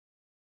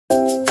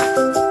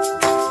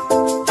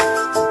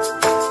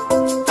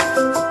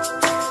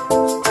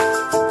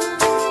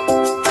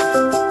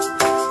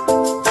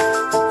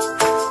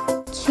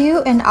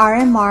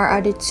RMR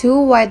are the two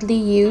widely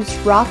used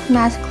rock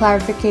mass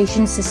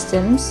classification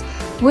systems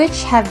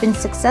which have been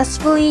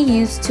successfully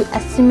used to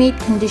estimate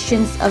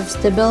conditions of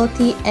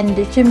stability and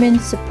determine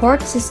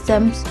support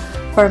systems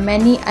for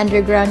many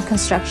underground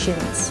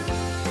constructions.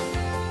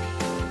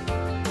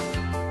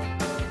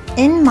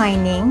 In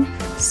mining,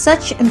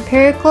 such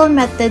empirical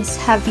methods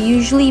have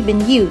usually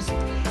been used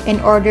in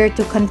order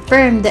to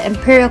confirm the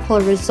empirical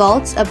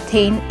results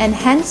obtained and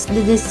hence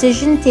the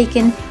decision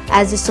taken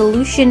as a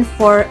solution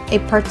for a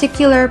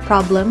particular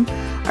problem,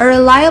 or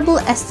reliable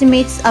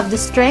estimates of the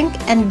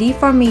strength and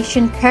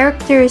deformation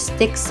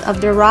characteristics of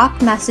the rock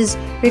masses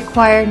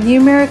require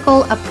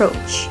numerical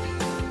approach.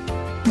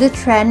 The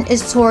trend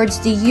is towards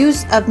the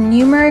use of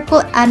numerical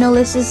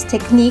analysis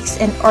techniques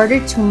in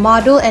order to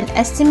model and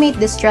estimate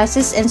the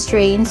stresses and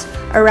strains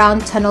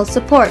around tunnel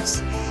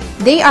supports.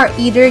 They are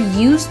either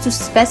used to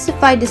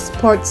specify the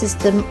support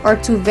system or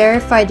to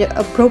verify the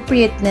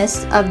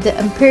appropriateness of the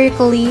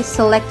empirically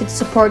selected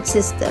support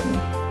system.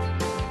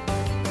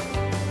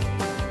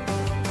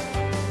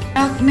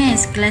 Rock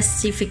mass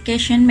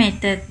classification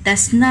method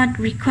does not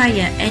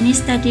require any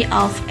study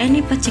of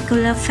any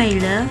particular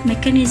failure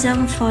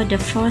mechanism for the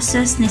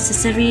forces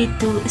necessary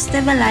to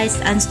stabilize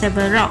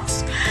unstable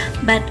rocks,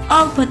 but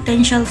all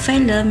potential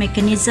failure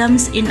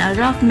mechanisms in a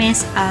rock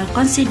mass are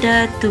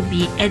considered to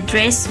be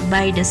addressed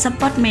by the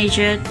support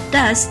measure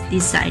thus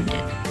designed.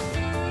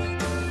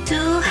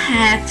 To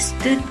have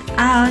stood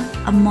out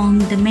among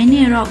the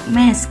many rock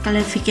mass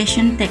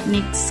classification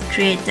techniques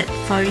created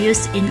for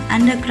use in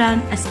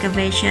underground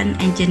excavation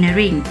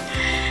engineering,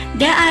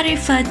 they are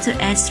referred to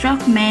as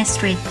rock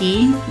mass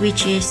rating,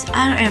 which is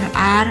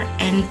RMR,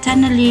 and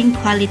tunneling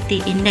quality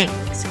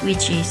index,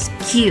 which is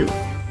Q.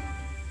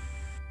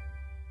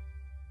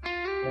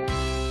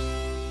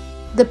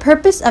 The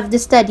purpose of the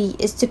study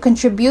is to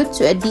contribute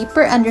to a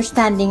deeper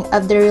understanding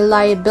of the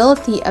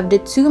reliability of the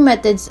two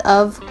methods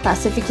of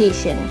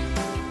classification.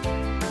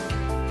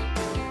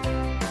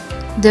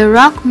 The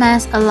rock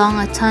mass along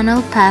a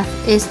tunnel path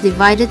is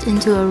divided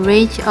into a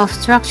range of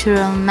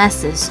structural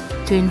masses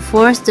to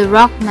enforce the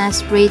rock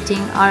mass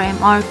rating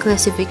RMR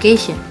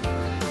classification,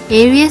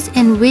 areas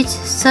in which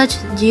such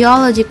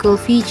geological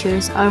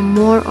features are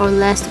more or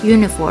less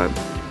uniform.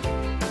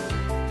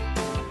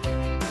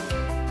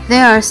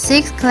 There are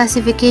 6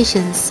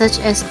 classifications such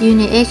as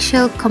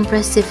uniaxial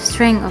compressive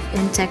strength of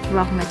intact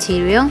rock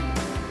material,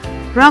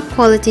 rock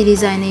quality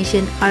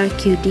designation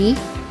RQD,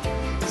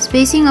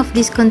 spacing of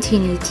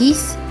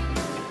discontinuities,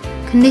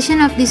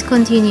 condition of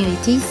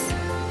discontinuities,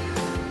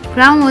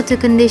 groundwater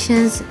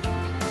conditions,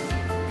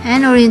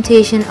 and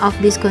orientation of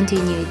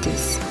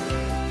discontinuities.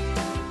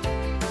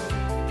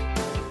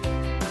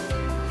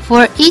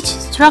 For each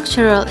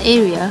structural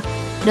area,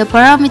 the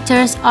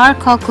parameters are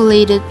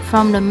calculated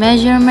from the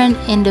measurement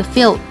in the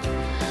field.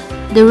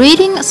 The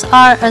ratings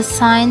are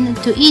assigned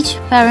to each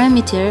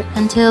parameter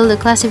until the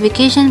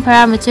classification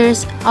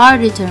parameters are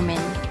determined.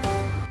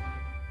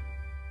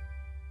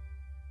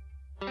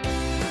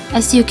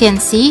 As you can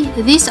see,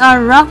 these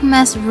are rock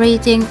mass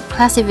rating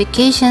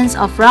classifications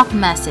of rock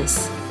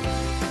masses.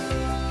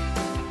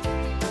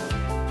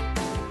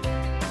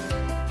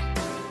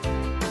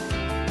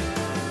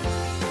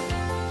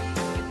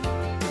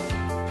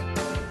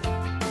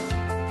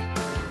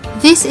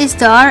 This is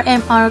the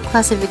RMR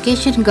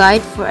classification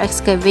guide for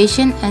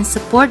excavation and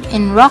support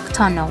in rock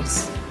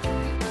tunnels.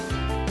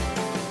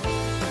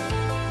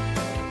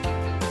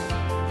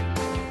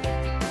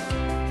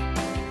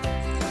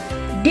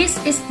 This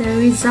is the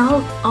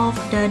result of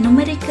the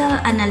numerical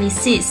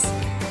analysis.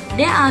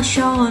 They are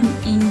shown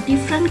in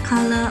different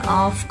color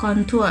of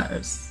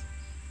contours.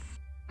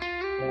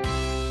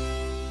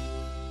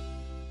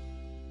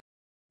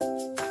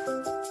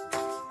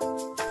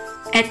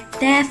 At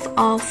depth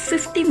of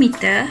 50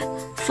 meter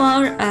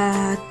for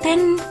a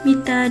 10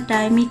 meter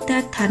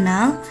diameter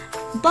tunnel,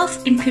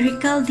 both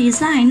empirical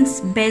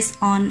designs based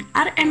on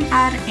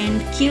RMR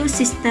and Q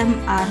system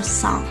are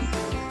sound.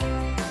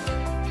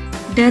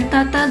 The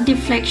total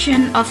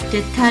deflection of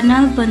the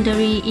tunnel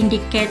boundary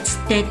indicates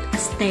that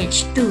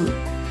stage 2.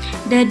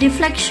 The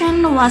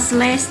deflection was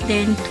less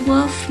than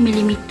 12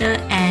 mm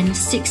and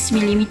 6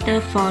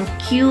 mm for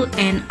Q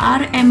and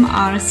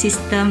RMR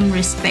system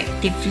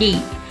respectively.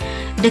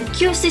 The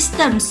Q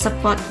system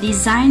support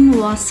design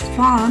was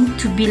found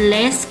to be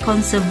less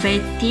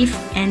conservative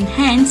and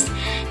hence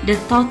the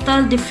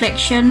total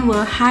deflection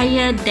were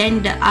higher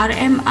than the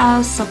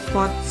RMR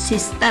support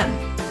system.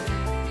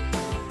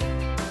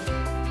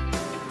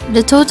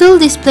 The total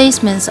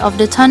displacements of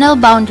the tunnel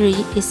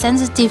boundary is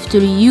sensitive to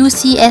the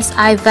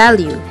UCSI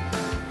value.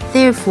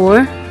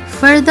 Therefore,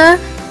 further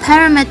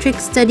parametric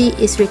study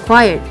is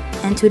required,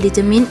 and to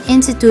determine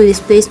in situ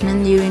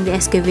displacement during the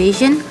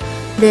excavation,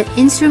 the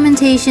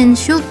instrumentation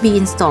should be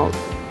installed.